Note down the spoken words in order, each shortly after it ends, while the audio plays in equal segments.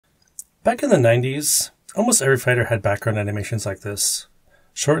Back in the 90s, almost every fighter had background animations like this.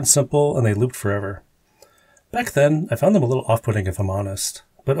 Short and simple, and they looped forever. Back then, I found them a little off-putting if I'm honest,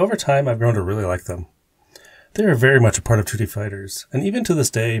 but over time I've grown to really like them. They are very much a part of 2D fighters, and even to this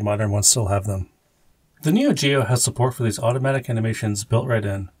day, modern ones still have them. The Neo Geo has support for these automatic animations built right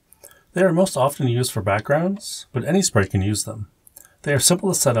in. They are most often used for backgrounds, but any sprite can use them. They are simple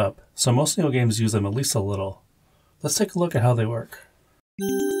to set up, so most Neo games use them at least a little. Let's take a look at how they work.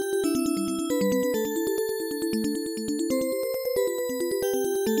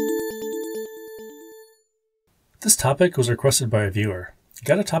 This topic was requested by a viewer.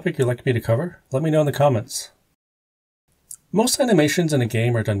 Got a topic you'd like me to cover? Let me know in the comments. Most animations in a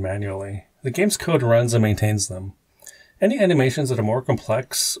game are done manually. The game's code runs and maintains them. Any animations that are more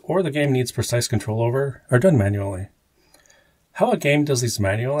complex, or the game needs precise control over, are done manually. How a game does these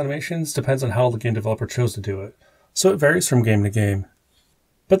manual animations depends on how the game developer chose to do it, so it varies from game to game.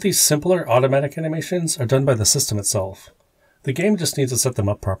 But these simpler automatic animations are done by the system itself. The game just needs to set them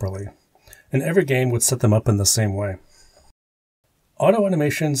up properly, and every game would set them up in the same way. Auto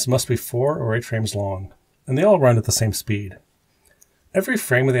animations must be 4 or 8 frames long, and they all run at the same speed. Every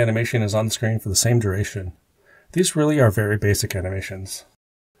frame of the animation is on the screen for the same duration. These really are very basic animations.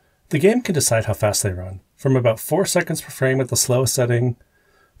 The game can decide how fast they run, from about 4 seconds per frame at the slowest setting,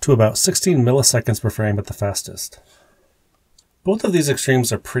 to about 16 milliseconds per frame at the fastest. Both of these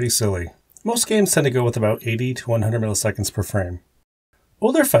extremes are pretty silly. Most games tend to go with about 80 to 100 milliseconds per frame.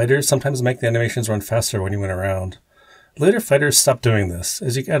 Older fighters sometimes make the animations run faster when you went around. Later fighters stopped doing this,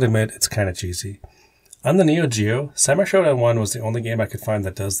 as you gotta admit it's kinda cheesy. On the Neo Geo, Samurai Showdown 1 was the only game I could find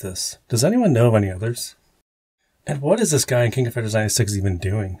that does this. Does anyone know of any others? And what is this guy in King of Fighters 96 even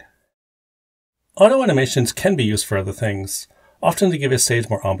doing? Auto animations can be used for other things, often to give a stage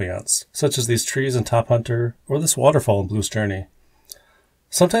more ambiance, such as these trees in Top Hunter, or this waterfall in Blue's Journey.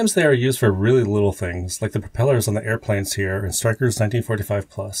 Sometimes they are used for really little things, like the propellers on the airplanes here in Strikers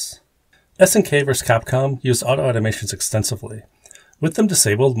 1945+. SNK vs. Capcom used auto animations extensively. With them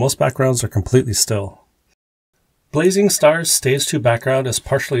disabled, most backgrounds are completely still. Blazing Stars Stage 2 background is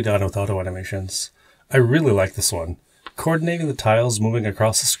partially done with auto animations. I really like this one. Coordinating the tiles moving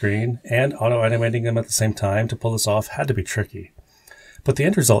across the screen and auto-animating them at the same time to pull this off had to be tricky. But the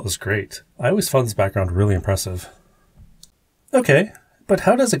end result is great. I always found this background really impressive. Okay, but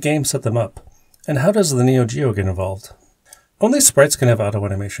how does a game set them up? And how does the Neo Geo get involved? Only sprites can have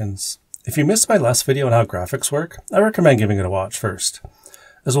auto-animations. If you missed my last video on how graphics work, I recommend giving it a watch first,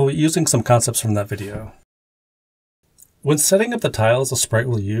 as we'll be using some concepts from that video. When setting up the tiles a sprite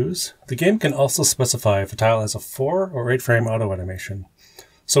will use, the game can also specify if a tile has a 4 or 8 frame auto animation.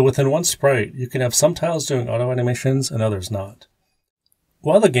 So within one sprite, you can have some tiles doing auto animations and others not.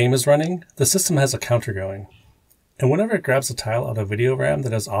 While the game is running, the system has a counter going, and whenever it grabs a tile out of video RAM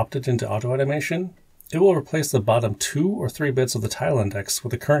that has opted into auto animation, it will replace the bottom 2 or 3 bits of the tile index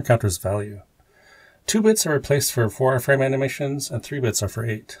with the current counter's value. 2 bits are replaced for 4 frame animations, and 3 bits are for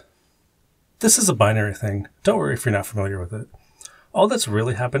 8. This is a binary thing. Don't worry if you're not familiar with it. All that's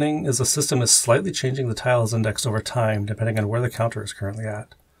really happening is the system is slightly changing the tile's index over time depending on where the counter is currently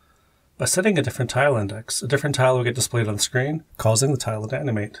at. By setting a different tile index, a different tile will get displayed on the screen, causing the tile to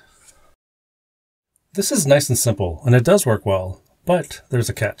animate. This is nice and simple, and it does work well, but there's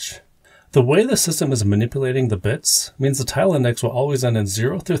a catch. The way the system is manipulating the bits means the tile index will always end in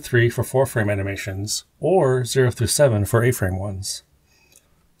 0 through 3 for 4 frame animations, or 0 through 7 for 8 frame ones.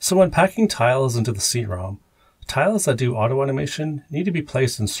 So when packing tiles into the C-ROM, tiles that do auto animation need to be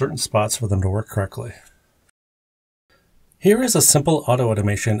placed in certain spots for them to work correctly. Here is a simple auto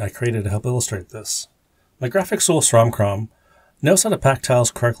animation I created to help illustrate this. My graphics tool Sromcrom knows how to pack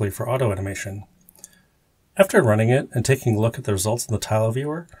tiles correctly for auto animation. After running it and taking a look at the results in the tile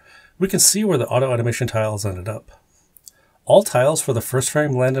viewer, we can see where the auto animation tiles ended up. All tiles for the first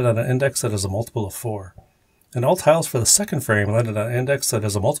frame landed on an index that is a multiple of 4. And all tiles for the second frame landed on an index that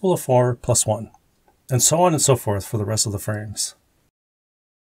is a multiple of 4 plus 1, and so on and so forth for the rest of the frames.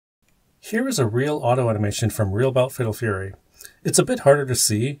 Here is a real auto animation from Real Bout Fatal Fury. It's a bit harder to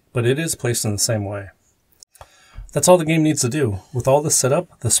see, but it is placed in the same way. That's all the game needs to do. With all this set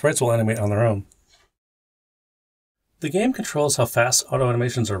up, the sprites will animate on their own. The game controls how fast auto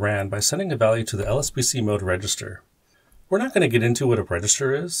animations are ran by setting a value to the LSBC mode register. We're not going to get into what a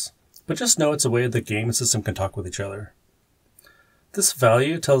register is, but just know it's a way the game and system can talk with each other. This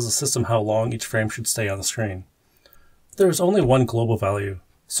value tells the system how long each frame should stay on the screen. There is only one global value,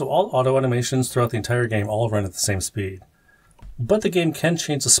 so all auto animations throughout the entire game all run at the same speed. But the game can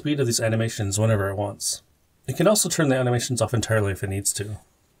change the speed of these animations whenever it wants. It can also turn the animations off entirely if it needs to.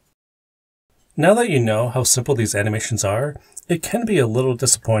 Now that you know how simple these animations are, It can be a little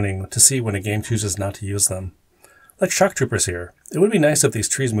disappointing to see when a game chooses not to use them. Like Shock Troopers here, it would be nice if these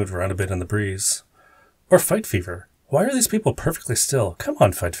trees moved around a bit in the breeze. Or Fight Fever. Why are these people perfectly still? Come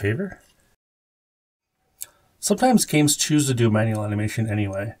on, Fight Fever. Sometimes games choose to do manual animation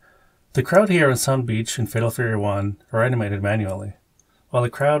anyway. The crowd here in Sound Beach and Fatal Fury 1 are animated manually, while the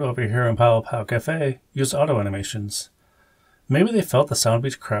crowd over here in Pow Pow Cafe used auto animations. Maybe they felt the Sound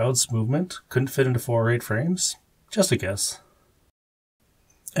Beach crowd's movement couldn't fit into 4 or 8 frames? Just a guess.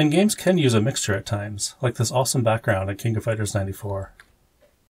 And games can use a mixture at times, like this awesome background in King of Fighters 94.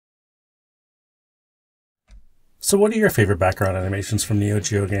 So what are your favorite background animations from Neo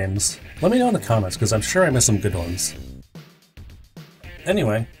Geo games? Let me know in the comments, because I'm sure I missed some good ones.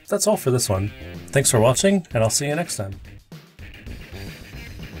 Anyway, that's all for this one. Thanks for watching, and I'll see you next time.